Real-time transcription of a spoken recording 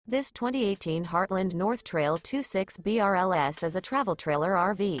This 2018 Heartland North Trail 26 BRLS is a travel trailer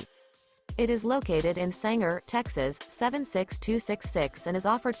RV. It is located in Sanger, Texas, 76266 and is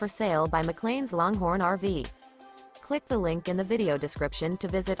offered for sale by McClain's Longhorn RV. Click the link in the video description to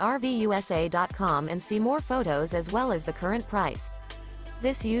visit RVUSA.com and see more photos as well as the current price.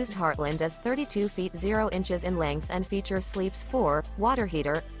 This used Heartland is 32 feet 0 inches in length and features sleeps 4, water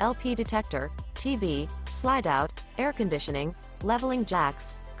heater, LP detector, TV, slide-out, air conditioning, leveling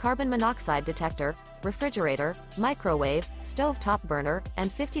jacks, carbon monoxide detector, refrigerator, microwave, stove-top burner,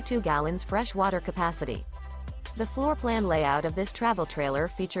 and 52 gallons fresh water capacity. The floor plan layout of this travel trailer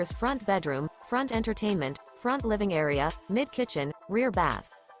features front bedroom, front entertainment, front living area, mid-kitchen, rear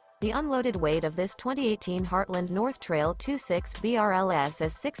bath. The unloaded weight of this 2018 Heartland North Trail 26 BRLS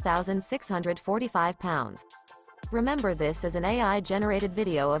is 6,645 pounds. Remember, this is an AI-generated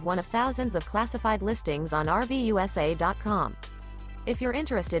video of one of thousands of classified listings on RVUSA.com. If you're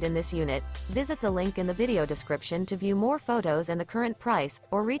interested in this unit, visit the link in the video description to view more photos and the current price,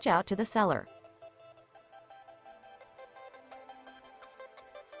 or reach out to the seller.